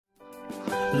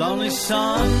lonely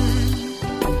sun,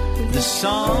 the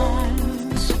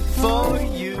songs for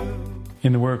you.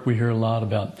 In the work we hear a lot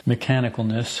about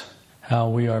mechanicalness, how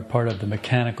we are part of the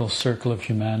mechanical circle of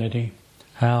humanity,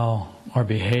 how our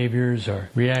behaviors are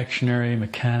reactionary,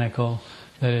 mechanical.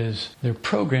 That is, they're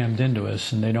programmed into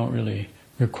us and they don't really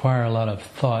require a lot of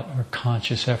thought or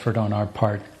conscious effort on our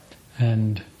part.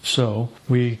 And so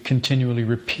we continually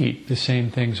repeat the same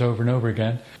things over and over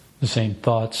again, the same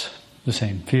thoughts, the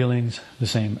same feelings, the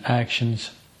same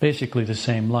actions, basically the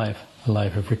same life, a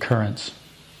life of recurrence.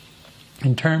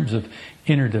 In terms of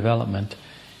inner development,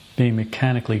 being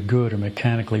mechanically good or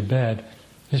mechanically bad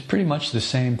is pretty much the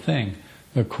same thing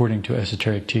according to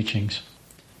esoteric teachings.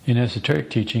 In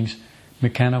esoteric teachings,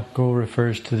 mechanical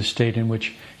refers to the state in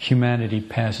which humanity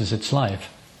passes its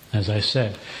life. As I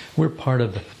said, we're part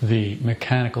of the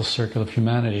mechanical circle of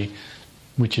humanity,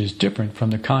 which is different from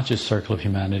the conscious circle of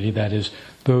humanity. That is,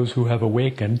 those who have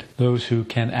awakened, those who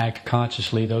can act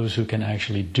consciously, those who can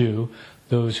actually do,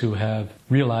 those who have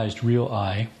realized real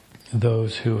I,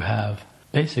 those who have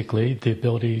basically the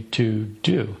ability to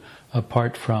do,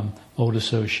 apart from old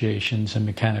associations and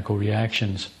mechanical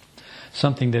reactions,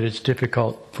 something that is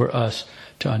difficult for us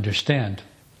to understand.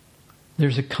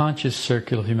 There's a conscious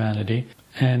circle of humanity,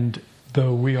 and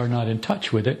though we are not in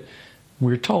touch with it,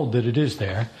 we're told that it is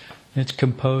there. It's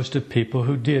composed of people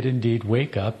who did indeed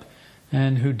wake up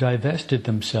and who divested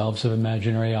themselves of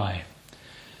imaginary I.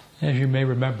 As you may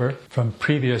remember from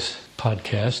previous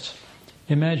podcasts,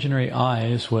 imaginary I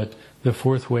is what the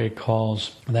fourth way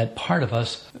calls that part of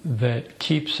us that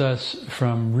keeps us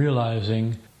from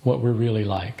realizing what we're really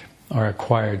like, our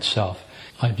acquired self.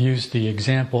 I've used the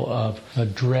example of a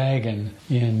dragon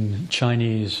in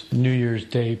Chinese New Year's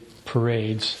Day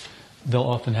parades. They'll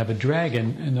often have a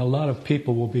dragon, and a lot of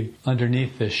people will be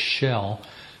underneath this shell,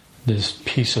 this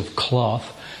piece of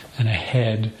cloth and a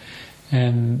head,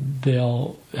 and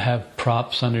they'll have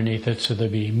props underneath it, so they'll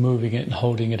be moving it and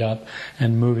holding it up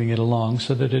and moving it along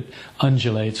so that it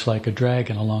undulates like a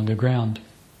dragon along the ground,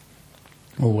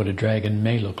 or what a dragon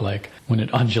may look like when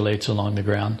it undulates along the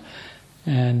ground.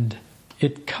 And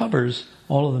it covers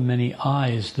all of the many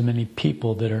eyes, the many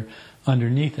people that are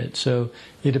underneath it. So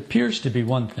it appears to be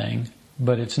one thing,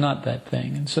 but it's not that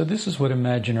thing. And so this is what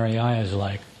imaginary I is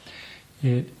like.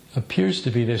 It appears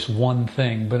to be this one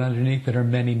thing, but underneath it are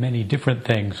many, many different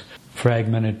things.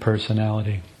 Fragmented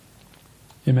personality.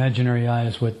 Imaginary I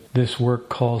is what this work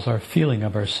calls our feeling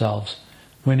of ourselves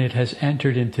when it has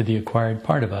entered into the acquired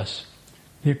part of us.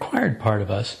 The acquired part of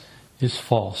us is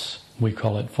false. We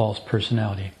call it false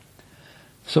personality.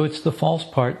 So it's the false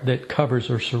part that covers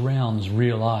or surrounds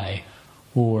real I,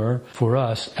 or, for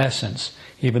us, essence.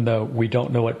 Even though we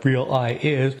don't know what real I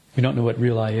is, we don't know what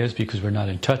real I is because we're not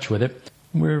in touch with it.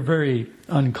 We're very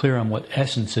unclear on what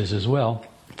essence is as well,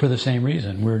 for the same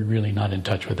reason. We're really not in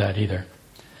touch with that either.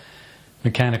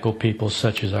 Mechanical people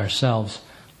such as ourselves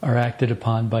are acted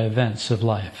upon by events of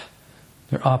life.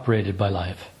 They're operated by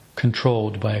life,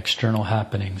 controlled by external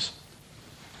happenings.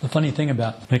 The funny thing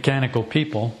about mechanical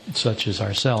people, such as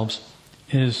ourselves,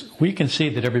 is we can see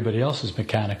that everybody else is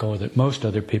mechanical, or that most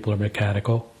other people are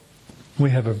mechanical.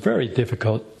 We have a very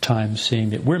difficult time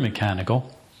seeing that we're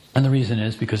mechanical, and the reason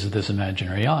is because of this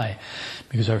imaginary I,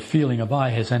 because our feeling of I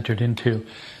has entered into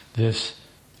this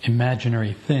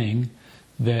imaginary thing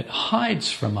that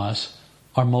hides from us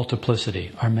our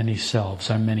multiplicity, our many selves,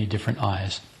 our many different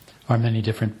I's, our many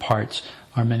different parts,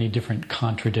 our many different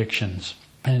contradictions.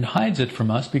 And it hides it from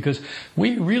us because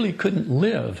we really couldn't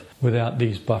live without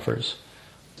these buffers.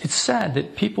 It's sad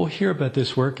that people hear about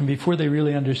this work and before they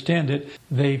really understand it,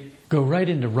 they go right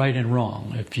into right and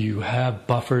wrong. If you have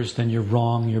buffers, then you're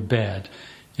wrong, you're bad.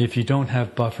 If you don't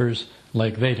have buffers,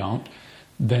 like they don't,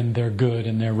 then they're good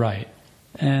and they're right.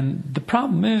 And the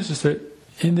problem is that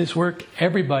in this work,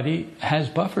 everybody has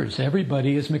buffers.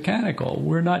 Everybody is mechanical.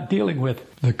 We're not dealing with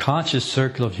the conscious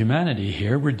circle of humanity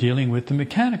here. We're dealing with the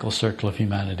mechanical circle of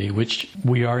humanity, which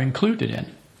we are included in.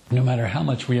 No matter how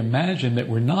much we imagine that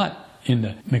we're not in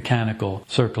the mechanical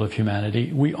circle of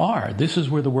humanity, we are. This is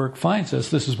where the work finds us.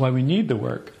 This is why we need the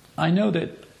work. I know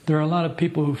that there are a lot of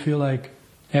people who feel like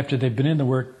after they've been in the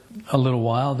work a little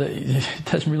while, that it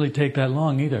doesn't really take that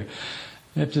long either.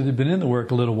 After they've been in the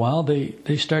work a little while,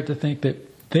 they start to think that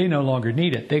they no longer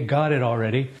need it. They got it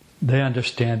already. They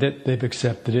understand it. They've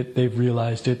accepted it. They've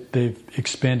realized it. They've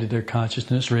expanded their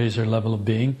consciousness, raised their level of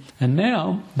being. And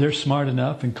now they're smart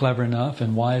enough and clever enough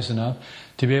and wise enough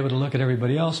to be able to look at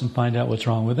everybody else and find out what's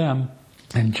wrong with them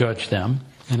and judge them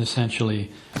and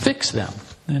essentially fix them.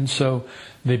 And so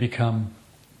they become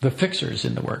the fixers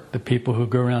in the work, the people who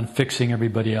go around fixing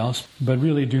everybody else, but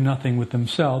really do nothing with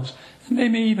themselves. And they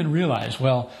may even realize,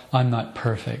 well, I'm not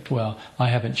perfect. Well, I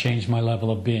haven't changed my level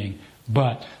of being,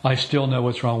 but I still know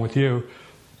what's wrong with you.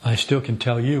 I still can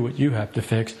tell you what you have to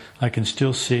fix. I can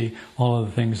still see all of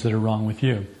the things that are wrong with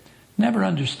you. Never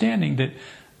understanding that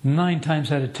 9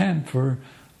 times out of 10 for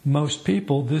most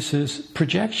people, this is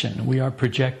projection. We are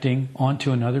projecting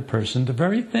onto another person the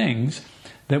very things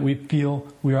that we feel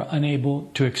we are unable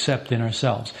to accept in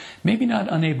ourselves. Maybe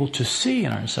not unable to see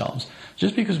in ourselves.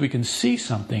 Just because we can see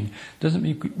something doesn't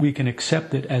mean we can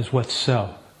accept it as what's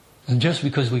so. And just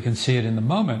because we can see it in the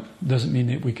moment doesn't mean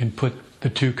that we can put the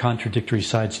two contradictory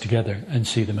sides together and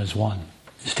see them as one.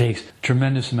 This takes a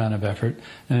tremendous amount of effort,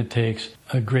 and it takes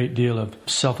a great deal of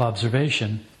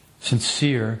self-observation,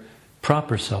 sincere,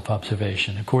 proper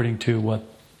self-observation, according to what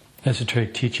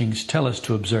esoteric teachings tell us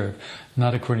to observe,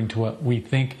 not according to what we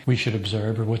think we should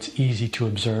observe, or what's easy to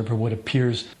observe, or what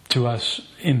appears to us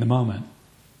in the moment.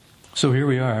 So here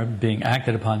we are, being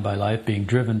acted upon by life, being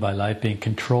driven by life, being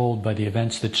controlled by the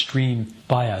events that stream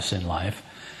by us in life,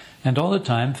 and all the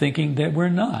time thinking that we're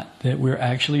not, that we're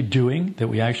actually doing, that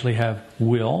we actually have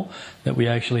will, that we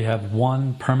actually have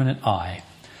one permanent I.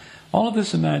 All of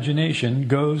this imagination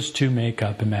goes to make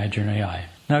up imaginary I.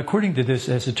 Now, according to this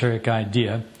esoteric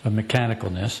idea of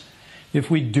mechanicalness,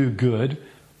 if we do good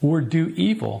or do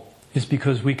evil, it's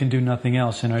because we can do nothing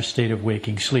else in our state of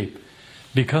waking sleep.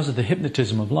 Because of the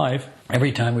hypnotism of life,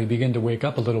 every time we begin to wake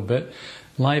up a little bit,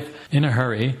 life, in a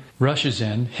hurry, rushes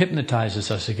in, hypnotizes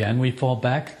us again. We fall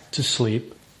back to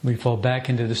sleep. We fall back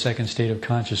into the second state of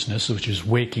consciousness, which is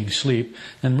waking sleep.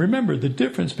 And remember, the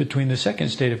difference between the second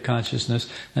state of consciousness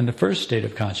and the first state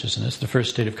of consciousness, the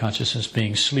first state of consciousness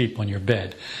being sleep on your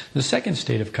bed, the second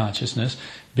state of consciousness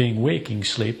being waking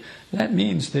sleep, that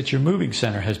means that your moving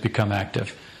center has become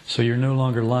active. So you're no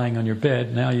longer lying on your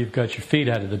bed. Now you've got your feet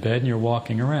out of the bed and you're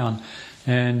walking around.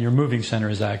 And your moving center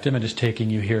is active and is taking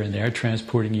you here and there,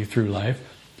 transporting you through life.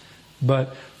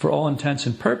 But for all intents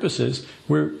and purposes,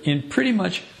 we're in pretty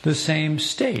much the same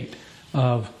state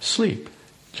of sleep.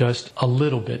 Just a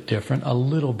little bit different, a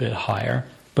little bit higher,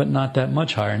 but not that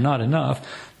much higher. Not enough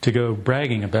to go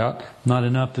bragging about, not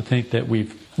enough to think that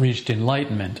we've reached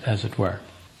enlightenment, as it were.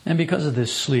 And because of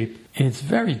this sleep, it's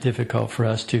very difficult for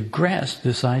us to grasp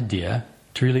this idea,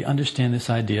 to really understand this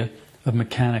idea of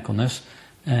mechanicalness,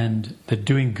 and that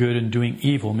doing good and doing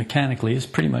evil mechanically is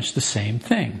pretty much the same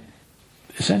thing.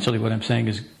 Essentially what I'm saying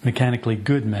is mechanically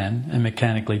good men and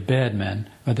mechanically bad men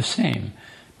are the same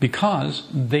because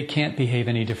they can't behave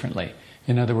any differently.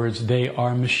 In other words, they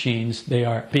are machines, they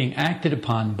are being acted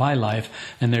upon by life,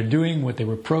 and they're doing what they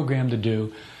were programmed to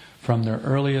do from their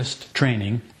earliest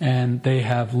training, and they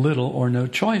have little or no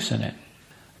choice in it.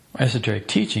 Esoteric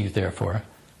teachings, therefore,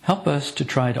 help us to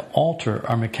try to alter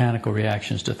our mechanical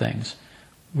reactions to things,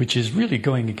 which is really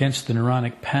going against the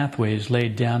neuronic pathways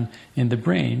laid down in the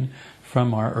brain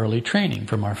from our early training,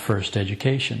 from our first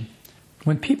education.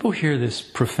 When people hear this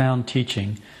profound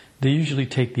teaching, they usually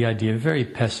take the idea very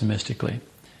pessimistically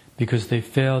because they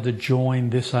fail to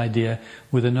join this idea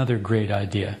with another great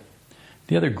idea.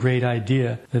 The other great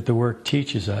idea that the work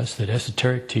teaches us, that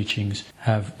esoteric teachings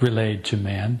have relayed to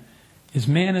man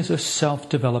is a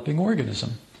self-developing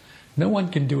organism. No one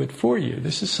can do it for you.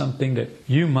 This is something that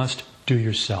you must do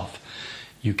yourself.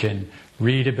 You can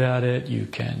read about it, you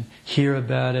can hear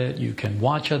about it, you can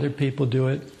watch other people do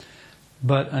it,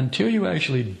 but until you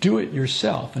actually do it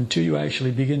yourself, until you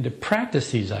actually begin to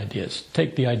practice these ideas,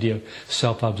 take the idea of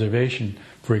self-observation,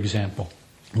 for example.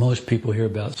 Most people hear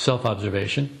about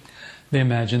self-observation, they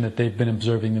imagine that they've been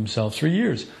observing themselves for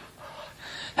years.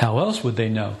 How else would they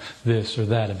know this or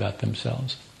that about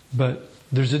themselves? But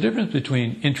there's a difference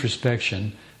between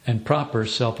introspection and proper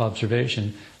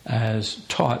self-observation as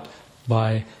taught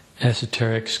by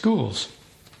esoteric schools.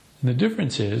 And the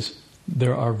difference is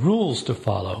there are rules to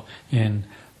follow in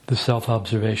the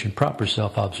self-observation, proper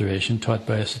self-observation taught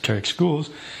by esoteric schools.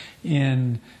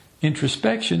 In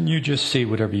introspection, you just see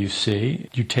whatever you see.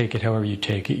 You take it however you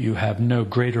take it. You have no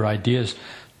greater ideas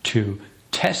to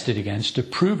test it against, to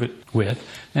prove it with,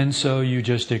 and so you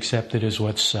just accept it as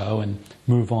what's so and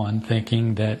move on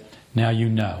thinking that now you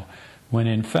know. When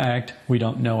in fact, we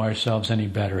don't know ourselves any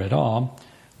better at all.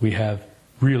 We have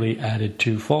really added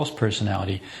to false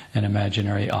personality and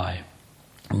imaginary I.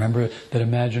 Remember that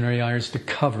imaginary I is the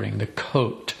covering, the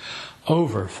coat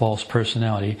over false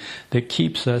personality that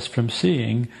keeps us from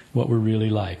seeing what we're really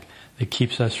like, that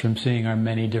keeps us from seeing our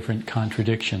many different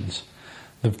contradictions.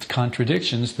 The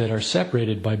contradictions that are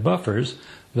separated by buffers,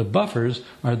 the buffers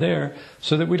are there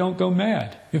so that we don't go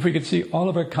mad. If we could see all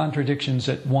of our contradictions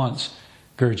at once,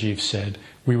 Gurdjieff said,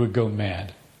 we would go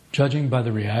mad. judging by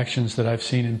the reactions that I've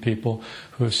seen in people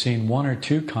who have seen one or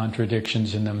two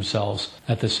contradictions in themselves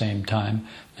at the same time,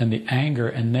 and the anger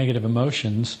and negative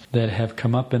emotions that have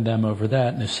come up in them over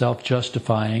that, and the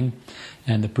self-justifying,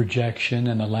 and the projection,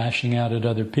 and the lashing out at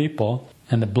other people,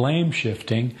 and the blame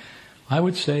shifting, I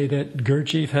would say that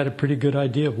Gurdjieff had a pretty good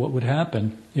idea of what would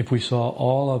happen if we saw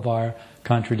all of our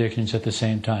contradictions at the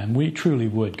same time. We truly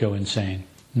would go insane.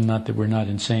 Not that we're not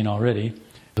insane already.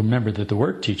 Remember that the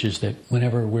work teaches that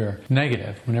whenever we're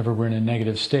negative, whenever we're in a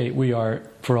negative state, we are,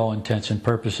 for all intents and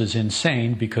purposes,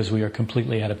 insane because we are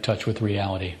completely out of touch with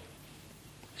reality.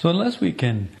 So unless we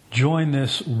can join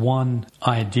this one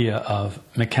idea of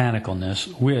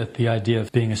mechanicalness with the idea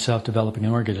of being a self-developing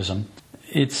organism,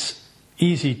 it's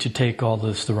easy to take all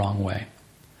this the wrong way.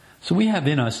 So we have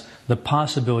in us the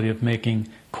possibility of making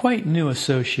quite new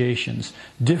associations,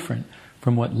 different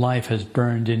from what life has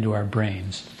burned into our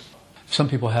brains. Some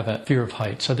people have a fear of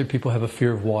heights. Other people have a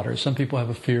fear of water. Some people have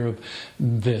a fear of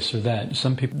this or that.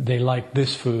 Some people, they like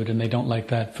this food and they don't like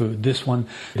that food. This one,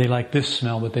 they like this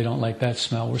smell, but they don't like that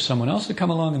smell. Where someone else will come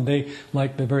along and they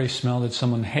like the very smell that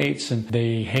someone hates, and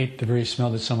they hate the very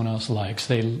smell that someone else likes.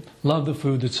 They love the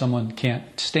food that someone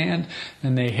can't stand,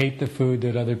 and they hate the food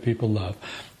that other people love.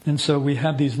 And so we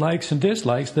have these likes and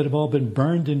dislikes that have all been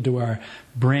burned into our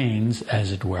brains,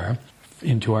 as it were,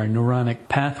 into our neuronic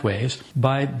pathways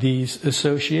by these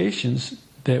associations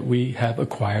that we have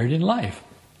acquired in life.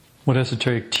 What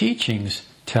esoteric teachings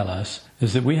tell us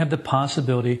is that we have the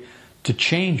possibility to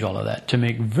change all of that, to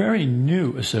make very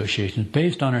new associations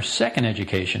based on our second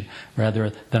education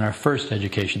rather than our first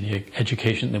education, the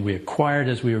education that we acquired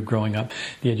as we were growing up,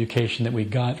 the education that we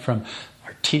got from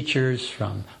our teachers,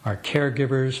 from our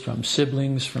caregivers, from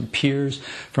siblings, from peers,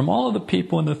 from all of the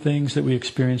people and the things that we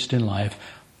experienced in life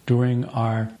during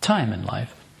our time in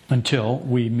life until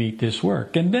we meet this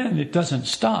work. And then it doesn't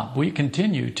stop. We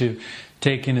continue to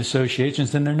take in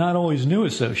associations, and they're not always new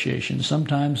associations.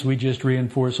 Sometimes we just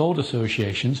reinforce old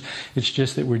associations. It's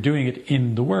just that we're doing it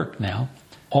in the work now.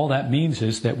 All that means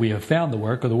is that we have found the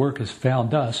work, or the work has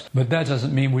found us, but that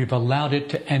doesn't mean we've allowed it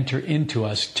to enter into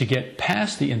us, to get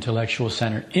past the intellectual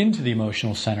center into the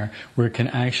emotional center, where it can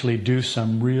actually do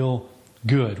some real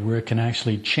good, where it can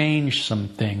actually change some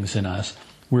things in us,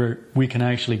 where we can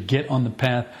actually get on the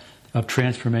path of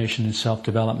transformation and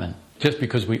self-development. Just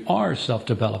because we are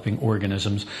self-developing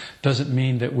organisms doesn't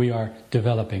mean that we are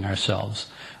developing ourselves.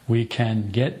 We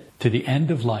can get to the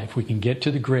end of life, we can get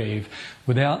to the grave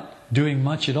without doing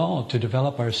much at all to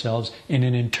develop ourselves in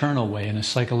an internal way, in a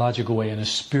psychological way, in a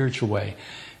spiritual way,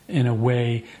 in a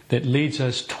way that leads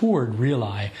us toward real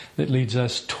I, that leads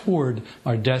us toward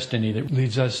our destiny, that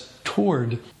leads us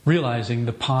toward realizing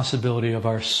the possibility of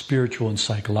our spiritual and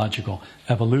psychological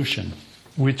evolution,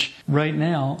 which right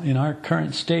now, in our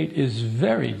current state, is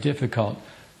very difficult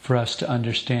for us to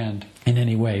understand in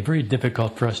any way, very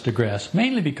difficult for us to grasp,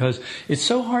 mainly because it's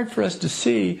so hard for us to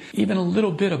see even a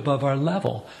little bit above our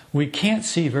level. We can't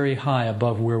see very high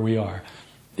above where we are.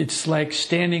 It's like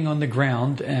standing on the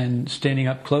ground and standing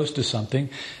up close to something,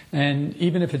 and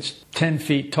even if it's 10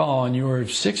 feet tall and you're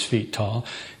 6 feet tall,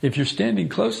 if you're standing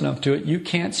close enough to it, you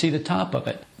can't see the top of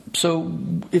it. So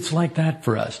it's like that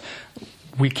for us.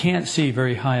 We can't see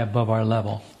very high above our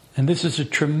level. And this is a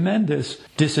tremendous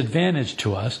disadvantage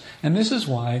to us, and this is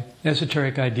why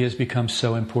esoteric ideas become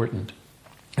so important.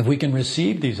 If we can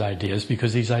receive these ideas,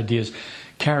 because these ideas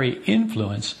carry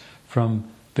influence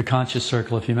from the conscious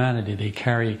circle of humanity, they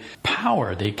carry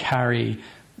power, they carry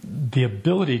the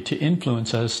ability to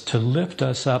influence us, to lift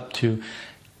us up, to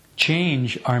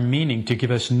change our meaning, to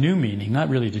give us new meaning, not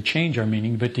really to change our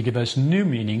meaning, but to give us new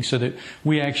meaning so that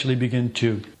we actually begin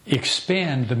to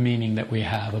expand the meaning that we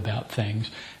have about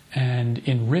things and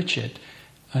enrich it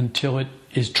until it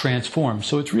is transformed.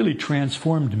 So it's really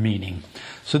transformed meaning.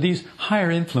 So these higher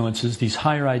influences, these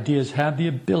higher ideas have the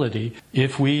ability,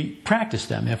 if we practice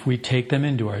them, if we take them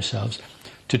into ourselves,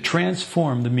 to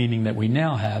transform the meaning that we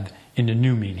now have into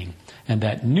new meaning. And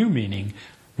that new meaning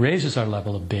raises our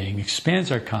level of being,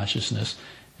 expands our consciousness,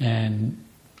 and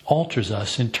alters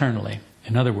us internally.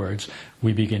 In other words,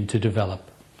 we begin to develop.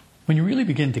 When you really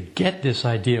begin to get this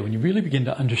idea, when you really begin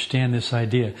to understand this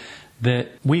idea that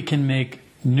we can make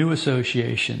new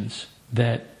associations,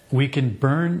 that we can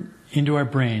burn into our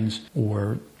brains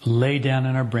or lay down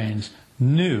in our brains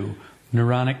new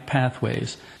neuronic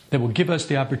pathways that will give us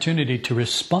the opportunity to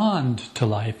respond to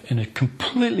life in a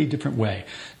completely different way,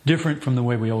 different from the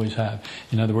way we always have.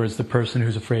 In other words, the person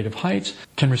who's afraid of heights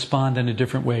can respond in a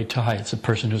different way to heights. A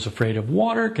person who's afraid of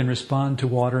water can respond to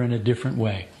water in a different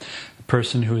way. A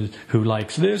person who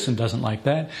likes this and doesn't like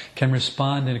that can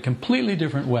respond in a completely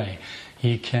different way.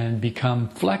 He can become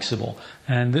flexible.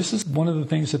 And this is one of the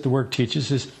things that the work teaches,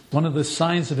 is one of the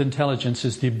signs of intelligence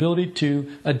is the ability to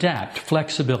adapt,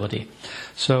 flexibility.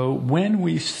 So when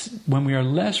we are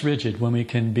less rigid, when we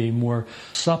can be more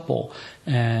supple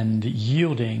and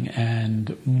yielding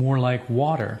and more like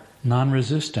water,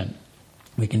 non-resistant,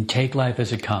 we can take life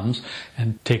as it comes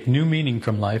and take new meaning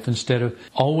from life instead of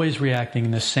always reacting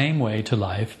in the same way to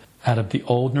life, out of the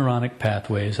old neuronic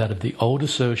pathways, out of the old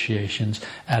associations,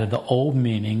 out of the old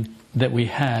meaning that we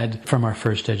had from our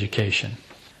first education.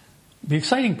 The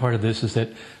exciting part of this is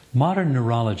that modern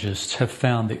neurologists have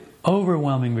found the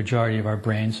overwhelming majority of our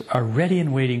brains are ready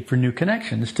and waiting for new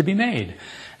connections to be made.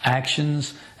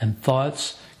 Actions and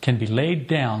thoughts can be laid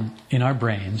down in our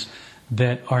brains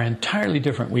that are entirely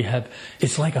different.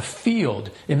 It's like a field.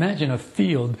 Imagine a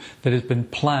field that has been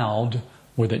plowed,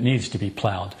 or that needs to be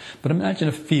plowed. But imagine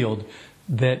a field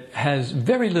that has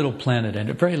very little planted in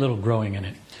it, very little growing in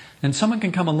it. And someone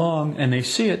can come along and they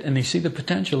see it and they see the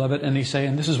potential of it and they say,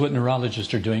 and this is what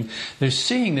neurologists are doing, they're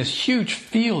seeing this huge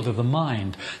field of the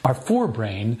mind, our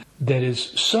forebrain, that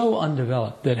is so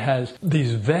undeveloped, that has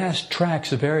these vast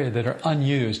tracts of area that are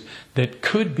unused, that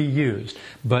could be used,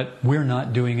 but we're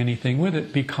not doing anything with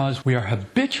it because we are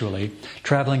habitually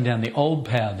traveling down the old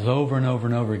paths over and over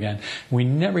and over again. We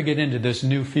never get into this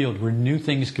new field where new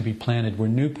things could be planted, where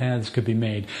new paths could be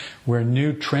made, where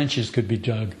new trenches could be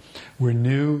dug, where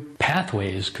new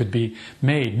pathways could be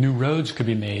made, new roads could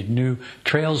be made, new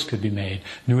trails could be made,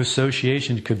 new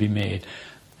associations could be made.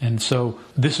 And so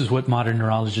this is what modern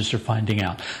neurologists are finding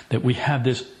out, that we have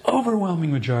this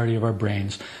overwhelming majority of our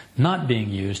brains not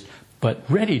being used, but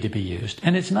ready to be used.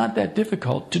 And it's not that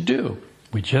difficult to do.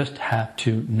 We just have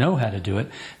to know how to do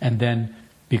it, and then,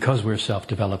 because we're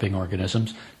self-developing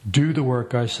organisms, do the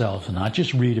work ourselves, and not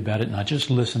just read about it, not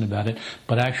just listen about it,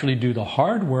 but actually do the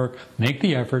hard work, make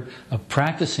the effort of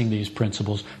practicing these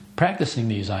principles, practicing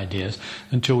these ideas,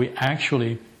 until we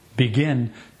actually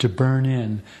begin to burn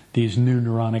in these new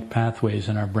neuronic pathways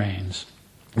in our brains.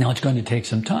 Now, it's going to take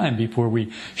some time before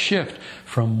we shift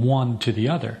from one to the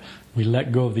other. We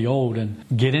let go of the old and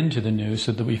get into the new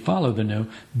so that we follow the new,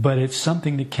 but it's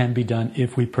something that can be done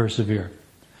if we persevere.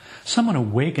 Someone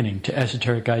awakening to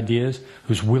esoteric ideas,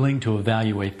 who's willing to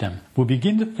evaluate them, will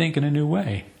begin to think in a new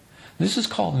way. This is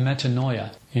called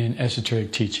metanoia in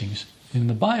esoteric teachings. In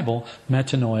the Bible,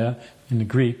 metanoia in the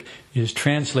Greek is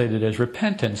translated as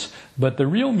repentance, but the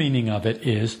real meaning of it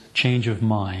is change of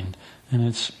mind. And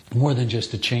it's more than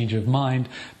just a change of mind,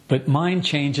 but mind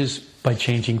changes by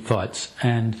changing thoughts.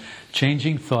 And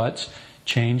changing thoughts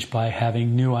change by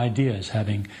having new ideas,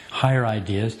 having higher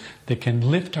ideas that can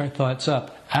lift our thoughts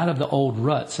up out of the old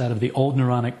ruts, out of the old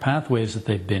neuronic pathways that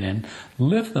they've been in,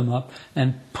 lift them up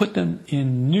and put them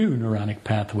in new neuronic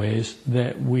pathways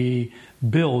that we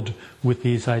build with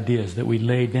these ideas, that we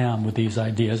lay down with these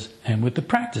ideas and with the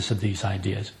practice of these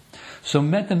ideas. So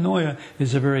metanoia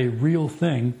is a very real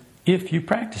thing if you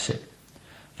practice it.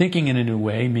 Thinking in a new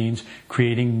way means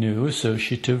creating new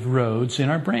associative roads in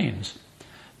our brains.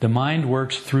 The mind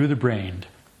works through the brain,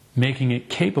 making it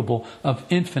capable of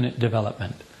infinite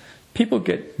development. People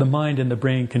get the mind and the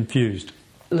brain confused.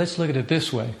 Let's look at it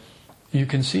this way. You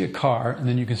can see a car, and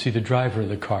then you can see the driver of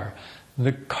the car.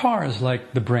 The car is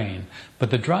like the brain,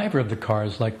 but the driver of the car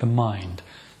is like the mind.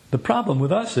 The problem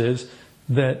with us is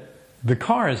that the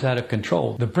car is out of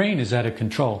control. The brain is out of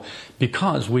control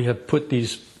because we have put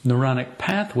these neuronic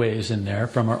pathways in there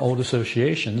from our old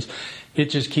associations. It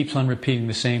just keeps on repeating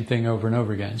the same thing over and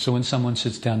over again. So when someone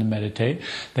sits down to meditate,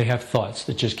 they have thoughts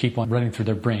that just keep on running through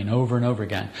their brain over and over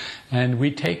again. And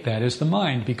we take that as the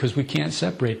mind because we can't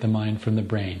separate the mind from the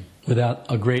brain without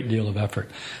a great deal of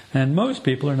effort. And most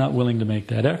people are not willing to make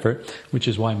that effort, which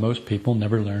is why most people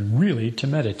never learn really to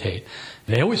meditate.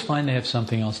 They always find they have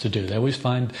something else to do. They always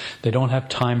find they don't have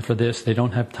time for this, they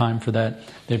don't have time for that.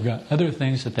 They've got other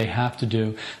things that they have to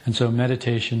do, and so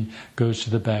meditation goes to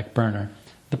the back burner.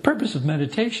 The purpose of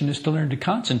meditation is to learn to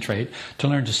concentrate, to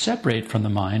learn to separate from the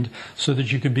mind, so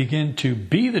that you can begin to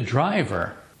be the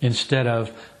driver instead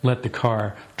of let the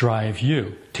car drive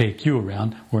you, take you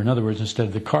around. Or in other words, instead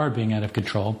of the car being out of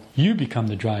control, you become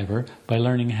the driver by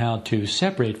learning how to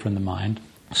separate from the mind,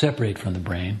 separate from the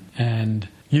brain, and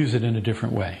use it in a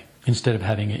different way instead of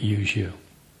having it use you.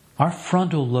 Our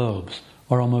frontal lobes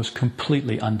are almost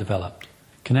completely undeveloped.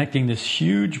 Connecting this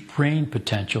huge brain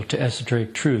potential to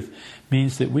esoteric truth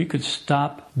means that we could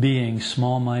stop being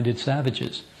small-minded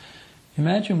savages.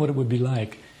 Imagine what it would be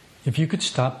like if you could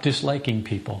stop disliking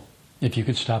people, if you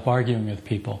could stop arguing with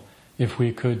people, if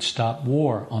we could stop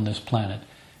war on this planet,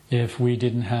 if we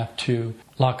didn't have to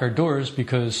lock our doors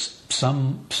because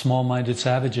some small-minded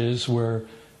savages were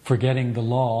forgetting the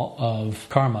law of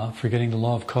karma, forgetting the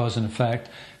law of cause and effect,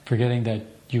 forgetting that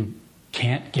you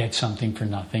can't get something for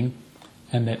nothing,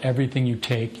 and that everything you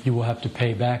take, you will have to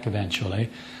pay back eventually.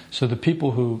 So the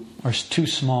people who are too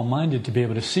small-minded to be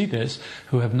able to see this,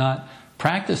 who have not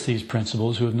practiced these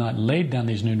principles, who have not laid down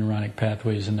these new neuronic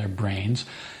pathways in their brains,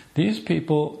 these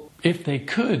people, if they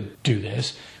could do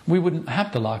this, we wouldn't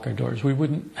have to lock our doors. We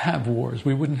wouldn't have wars.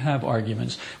 We wouldn't have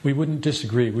arguments. We wouldn't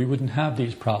disagree. We wouldn't have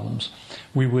these problems.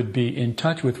 We would be in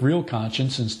touch with real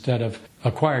conscience instead of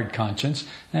acquired conscience,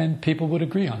 and people would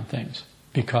agree on things,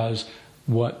 because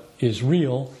what is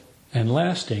real and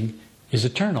lasting is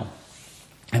eternal.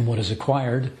 And what is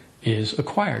acquired is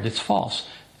acquired. It's false.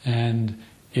 And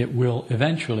it will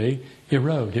eventually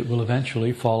erode. It will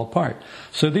eventually fall apart.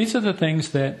 So these are the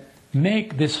things that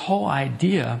make this whole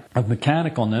idea of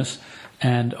mechanicalness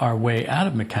and our way out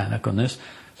of mechanicalness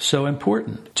so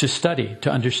important to study, to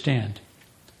understand.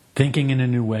 Thinking in a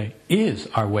new way is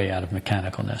our way out of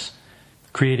mechanicalness.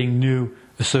 Creating new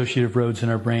associative roads in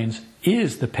our brains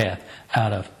is the path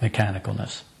out of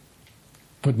mechanicalness.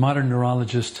 What modern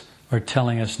neurologists are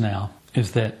telling us now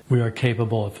is that we are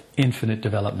capable of infinite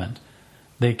development.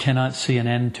 They cannot see an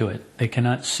end to it. They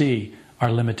cannot see our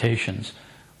limitations.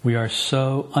 We are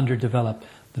so underdeveloped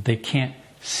that they can't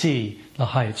see the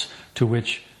heights to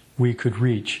which we could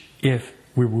reach if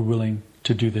we were willing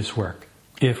to do this work,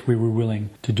 if we were willing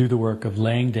to do the work of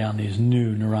laying down these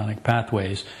new neuronic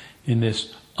pathways in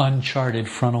this uncharted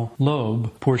frontal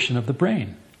lobe portion of the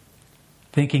brain.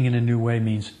 Thinking in a new way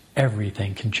means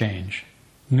everything can change.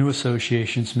 New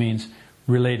associations means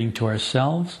relating to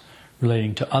ourselves,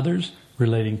 relating to others,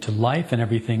 relating to life and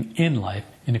everything in life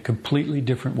in a completely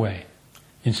different way.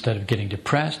 Instead of getting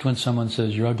depressed when someone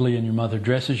says you're ugly and your mother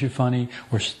dresses you funny,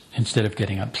 or instead of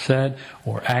getting upset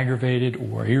or aggravated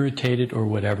or irritated or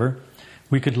whatever,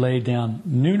 we could lay down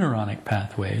new neuronic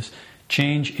pathways,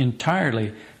 change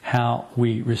entirely how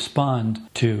we respond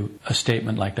to a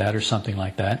statement like that or something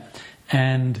like that,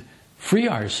 and free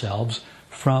ourselves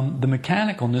from the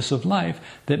mechanicalness of life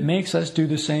that makes us do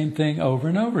the same thing over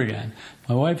and over again.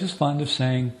 My wife is fond of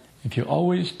saying, if you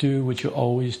always do what you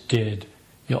always did,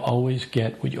 you'll always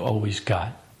get what you always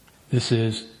got. This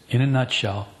is, in a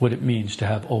nutshell, what it means to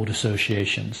have old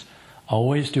associations.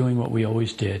 Always doing what we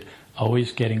always did,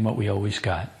 always getting what we always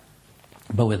got.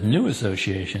 But with new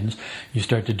associations, you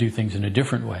start to do things in a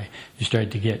different way. You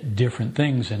start to get different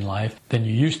things in life than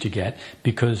you used to get,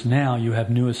 because now you have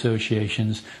new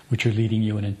associations which are leading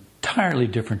you in an entirely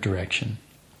different direction.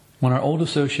 When our old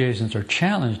associations are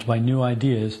challenged by new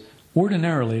ideas,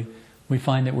 ordinarily we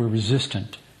find that we're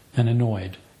resistant and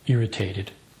annoyed,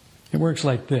 irritated. It works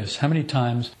like this. How many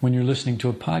times when you're listening to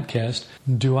a podcast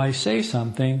do I say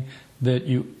something that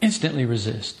you instantly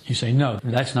resist? You say, no,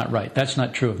 that's not right. That's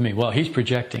not true of me. Well, he's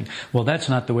projecting. Well, that's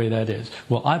not the way that is.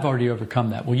 Well, I've already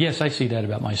overcome that. Well, yes, I see that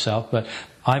about myself, but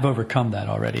I've overcome that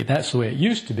already. That's the way it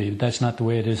used to be, but that's not the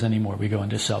way it is anymore. We go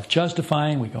into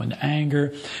self-justifying, we go into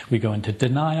anger, we go into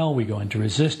denial, we go into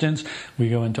resistance, we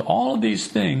go into all of these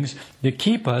things that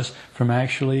keep us from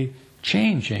actually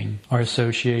changing our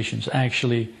associations,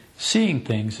 actually seeing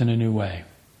things in a new way,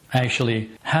 actually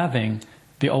having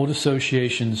the old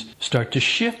associations start to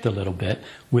shift a little bit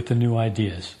with the new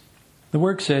ideas. The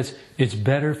work says it's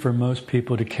better for most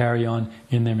people to carry on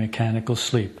in their mechanical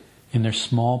sleep, in their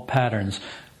small patterns,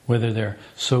 whether they're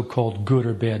so-called good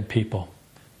or bad people.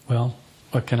 Well,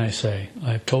 what can I say?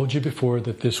 I've told you before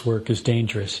that this work is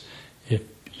dangerous. If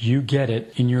you get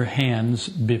it in your hands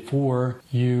before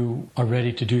you are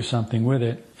ready to do something with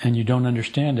it and you don't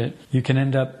understand it, you can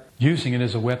end up using it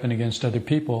as a weapon against other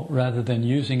people rather than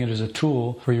using it as a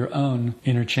tool for your own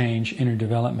inner change, inner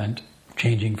development,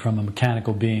 changing from a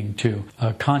mechanical being to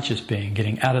a conscious being,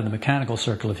 getting out of the mechanical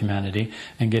circle of humanity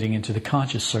and getting into the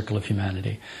conscious circle of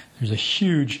humanity. There's a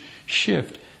huge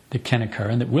shift that can occur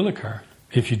and that will occur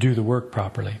if you do the work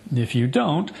properly. If you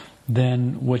don't,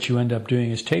 then what you end up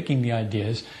doing is taking the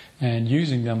ideas and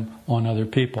using them on other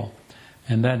people.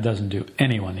 And that doesn't do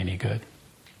anyone any good.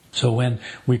 So when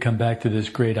we come back to this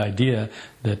great idea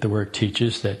that the work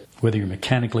teaches, that whether you're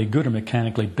mechanically good or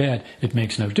mechanically bad, it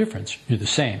makes no difference. You're the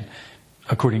same,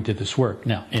 according to this work.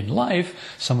 Now, in life,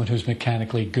 someone who's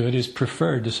mechanically good is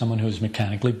preferred to someone who's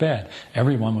mechanically bad.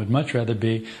 Everyone would much rather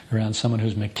be around someone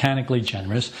who's mechanically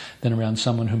generous than around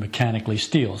someone who mechanically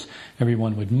steals.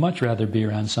 Everyone would much rather be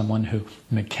around someone who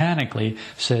mechanically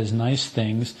says nice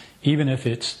things, even if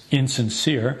it's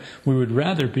insincere. We would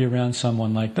rather be around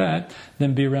someone like that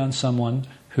than be around someone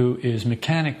who is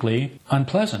mechanically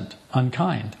unpleasant,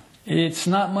 unkind. It's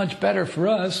not much better for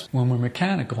us when we're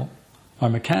mechanical. Our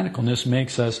mechanicalness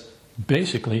makes us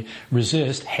basically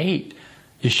resist, hate,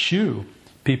 eschew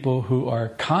people who are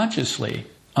consciously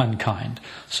unkind.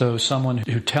 So someone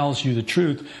who tells you the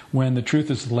truth when the truth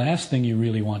is the last thing you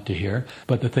really want to hear,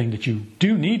 but the thing that you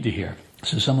do need to hear.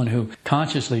 So someone who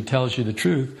consciously tells you the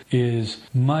truth is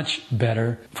much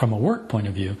better from a work point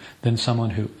of view than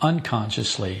someone who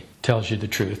unconsciously tells you the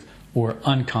truth or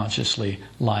unconsciously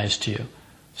lies to you.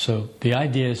 So the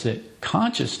idea is that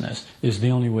consciousness is the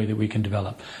only way that we can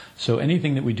develop. So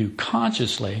anything that we do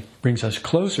consciously brings us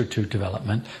closer to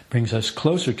development, brings us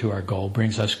closer to our goal,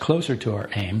 brings us closer to our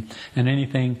aim. And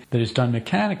anything that is done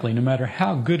mechanically, no matter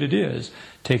how good it is,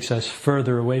 takes us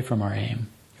further away from our aim,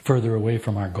 further away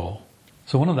from our goal.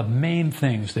 So one of the main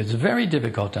things that's very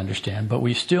difficult to understand, but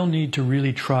we still need to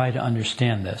really try to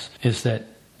understand this, is that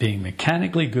being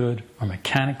mechanically good or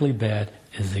mechanically bad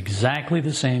is exactly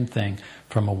the same thing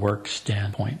from a work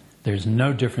standpoint. There's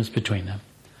no difference between them.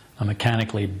 A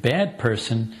mechanically bad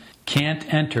person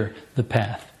can't enter the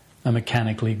path. A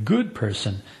mechanically good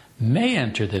person may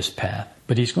enter this path,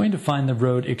 but he's going to find the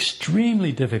road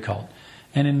extremely difficult.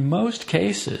 And in most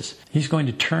cases, he's going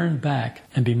to turn back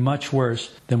and be much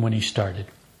worse than when he started.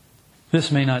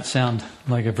 This may not sound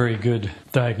like a very good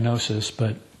diagnosis,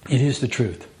 but it is the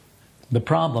truth. The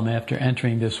problem after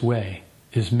entering this way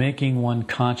is making one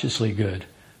consciously good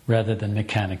rather than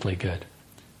mechanically good.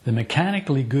 The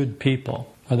mechanically good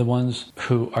people are the ones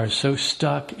who are so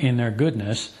stuck in their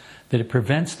goodness that it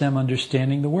prevents them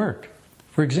understanding the work.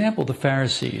 For example, the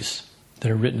Pharisees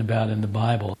that are written about in the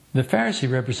Bible. The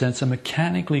Pharisee represents a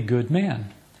mechanically good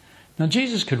man. Now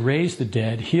Jesus could raise the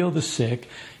dead, heal the sick,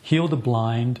 heal the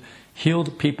blind, heal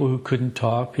the people who couldn't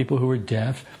talk, people who were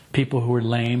deaf, people who were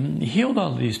lame. He healed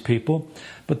all of these people,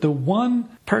 but the one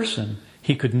person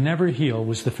he could never heal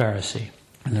was the Pharisee.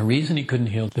 And the reason he couldn't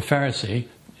heal the Pharisee,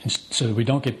 so that we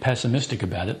don't get pessimistic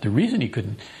about it, the reason he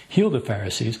couldn't heal the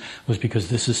Pharisees was because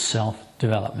this is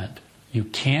self-development. You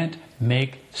can't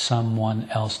make someone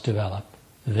else develop.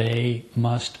 They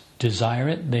must desire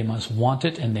it, they must want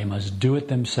it, and they must do it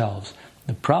themselves.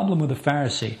 The problem with a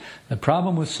Pharisee, the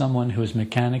problem with someone who is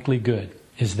mechanically good,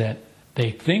 is that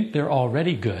they think they're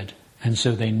already good, and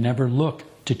so they never look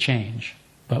to change.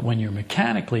 But when you're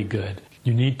mechanically good,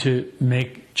 you need to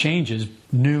make changes,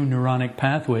 new neuronic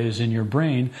pathways in your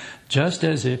brain, just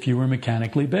as if you were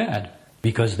mechanically bad.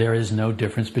 Because there is no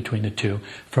difference between the two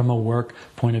from a work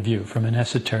point of view, from an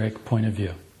esoteric point of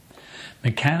view.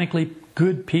 Mechanically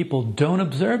good people don't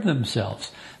observe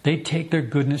themselves. They take their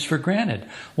goodness for granted.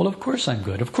 Well, of course I'm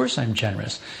good. Of course I'm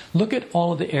generous. Look at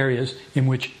all of the areas in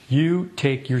which you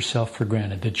take yourself for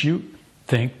granted, that you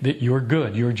think that you're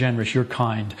good, you're generous, you're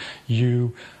kind,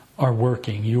 you are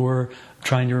working, you're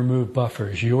trying to remove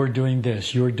buffers, you're doing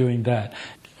this, you're doing that.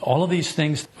 All of these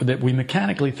things that we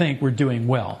mechanically think we're doing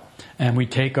well, and we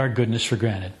take our goodness for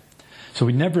granted. So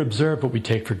we never observe what we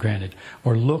take for granted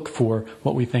or look for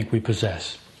what we think we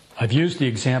possess. I've used the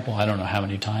example, I don't know how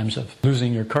many times, of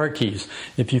losing your car keys.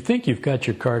 If you think you've got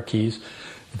your car keys,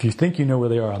 if you think you know where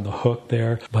they are on the hook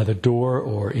there, by the door,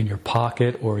 or in your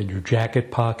pocket, or in your jacket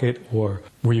pocket, or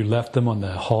where you left them on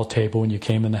the hall table when you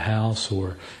came in the house,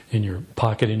 or in your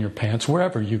pocket in your pants,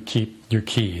 wherever you keep your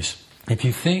keys. If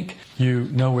you think you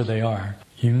know where they are,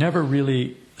 you never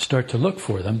really start to look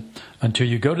for them until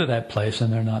you go to that place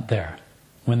and they're not there.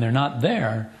 When they're not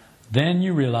there, then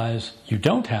you realize you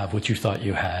don't have what you thought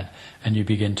you had, and you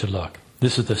begin to look.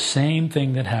 This is the same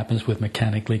thing that happens with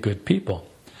mechanically good people.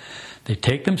 They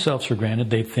take themselves for granted,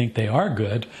 they think they are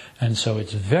good, and so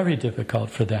it's very difficult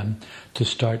for them to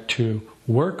start to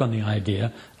work on the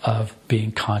idea of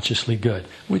being consciously good,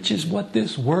 which is what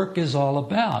this work is all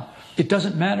about. It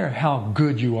doesn't matter how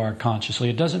good you are consciously,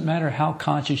 it doesn't matter how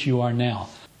conscious you are now.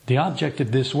 The object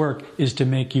of this work is to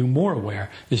make you more aware,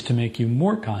 is to make you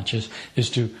more conscious, is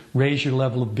to raise your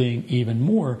level of being even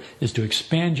more, is to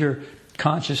expand your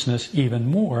consciousness even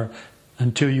more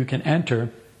until you can enter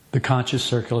the conscious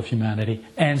circle of humanity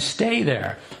and stay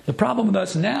there. The problem with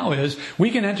us now is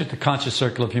we can enter the conscious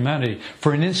circle of humanity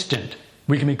for an instant.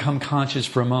 We can become conscious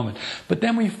for a moment. But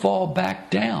then we fall back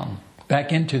down,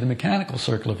 back into the mechanical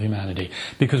circle of humanity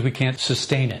because we can't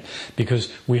sustain it,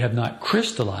 because we have not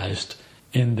crystallized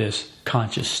in this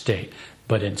conscious state.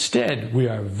 But instead, we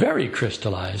are very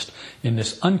crystallized in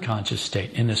this unconscious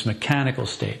state, in this mechanical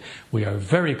state. We are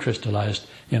very crystallized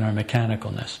in our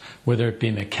mechanicalness. Whether it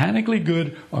be mechanically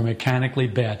good or mechanically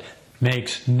bad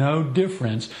makes no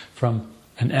difference from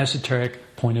an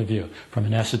esoteric point of view. From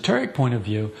an esoteric point of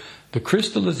view, the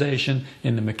crystallization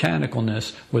in the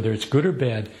mechanicalness, whether it's good or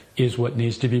bad, is what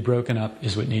needs to be broken up,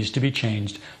 is what needs to be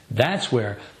changed. That's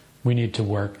where we need to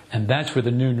work, and that's where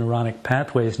the new neuronic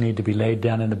pathways need to be laid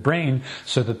down in the brain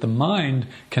so that the mind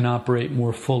can operate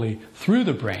more fully through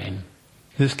the brain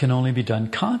This can only be done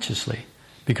consciously,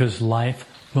 because life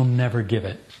will never give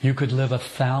it. You could live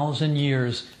 1,000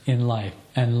 years in life,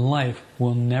 and life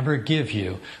will never give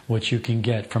you what you can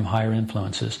get from higher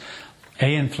influences.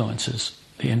 A influences,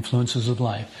 the influences of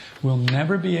life, will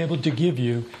never be able to give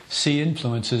you C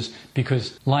influences,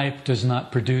 because life does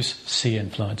not produce C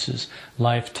influences.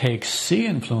 Life takes C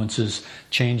influences,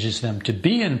 changes them to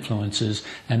B influences,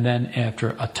 and then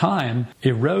after a time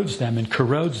erodes them and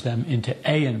corrodes them into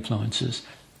A influences,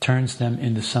 turns them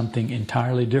into something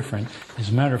entirely different. As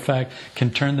a matter of fact, can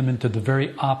turn them into the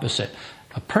very opposite.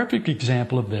 A perfect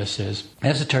example of this is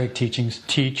esoteric teachings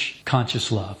teach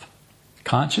conscious love.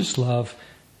 Conscious love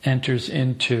enters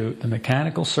into the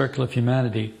mechanical circle of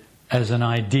humanity as an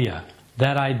idea.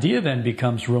 That idea then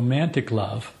becomes romantic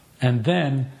love, and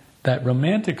then that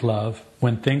romantic love,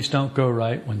 when things don't go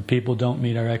right, when people don't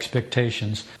meet our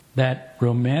expectations, that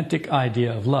romantic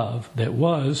idea of love that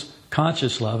was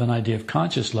conscious love, an idea of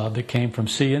conscious love that came from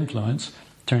C influence,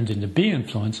 turned into B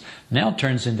influence, now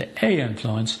turns into A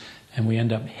influence, and we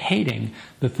end up hating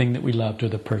the thing that we loved or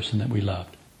the person that we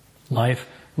loved. Life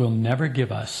will never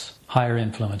give us higher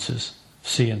influences,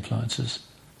 C influences.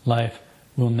 Life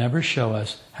will never show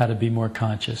us how to be more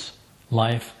conscious.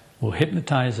 Life will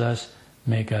hypnotize us,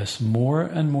 make us more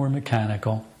and more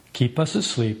mechanical, keep us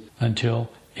asleep until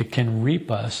it can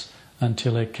reap us,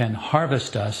 until it can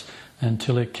harvest us,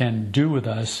 until it can do with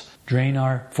us, drain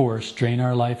our force, drain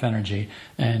our life energy,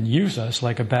 and use us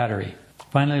like a battery.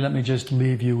 Finally, let me just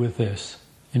leave you with this.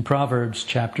 In Proverbs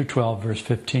chapter 12, verse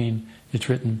 15, it's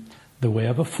written, "The way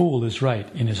of a fool is right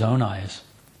in his own eyes,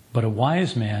 but a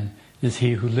wise man is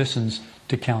he who listens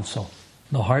to counsel."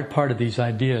 The hard part of these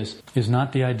ideas is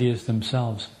not the ideas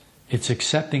themselves. It's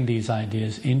accepting these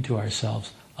ideas into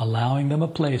ourselves, allowing them a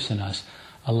place in us,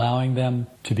 allowing them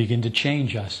to begin to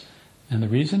change us. And the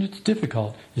reason it's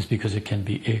difficult is because it can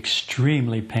be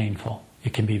extremely painful.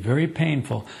 It can be very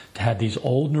painful to have these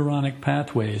old neuronic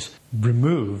pathways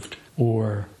removed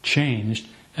or changed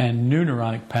and new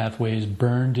neuronic pathways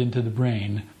burned into the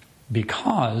brain,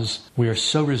 because we are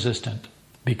so resistant,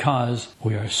 because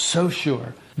we are so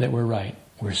sure that we're right.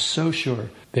 We're so sure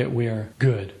that we are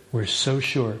good. We're so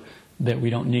sure that we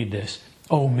don't need this.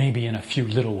 Oh, maybe in a few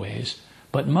little ways,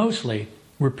 but mostly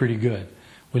we're pretty good.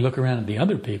 We look around at the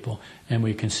other people and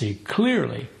we can see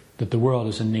clearly that the world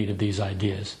is in need of these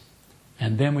ideas.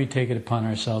 And then we take it upon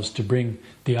ourselves to bring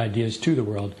the ideas to the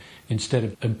world instead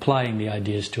of applying the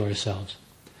ideas to ourselves.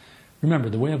 Remember,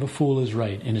 the way of a fool is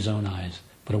right in his own eyes,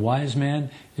 but a wise man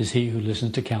is he who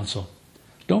listens to counsel.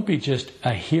 Don't be just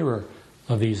a hearer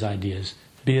of these ideas.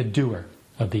 Be a doer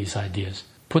of these ideas.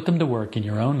 Put them to work in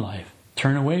your own life.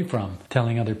 Turn away from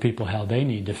telling other people how they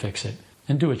need to fix it,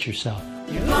 and do it yourself.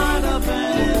 You light up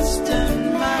an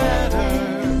instant matter,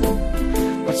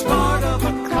 what's part of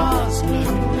a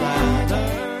cosmic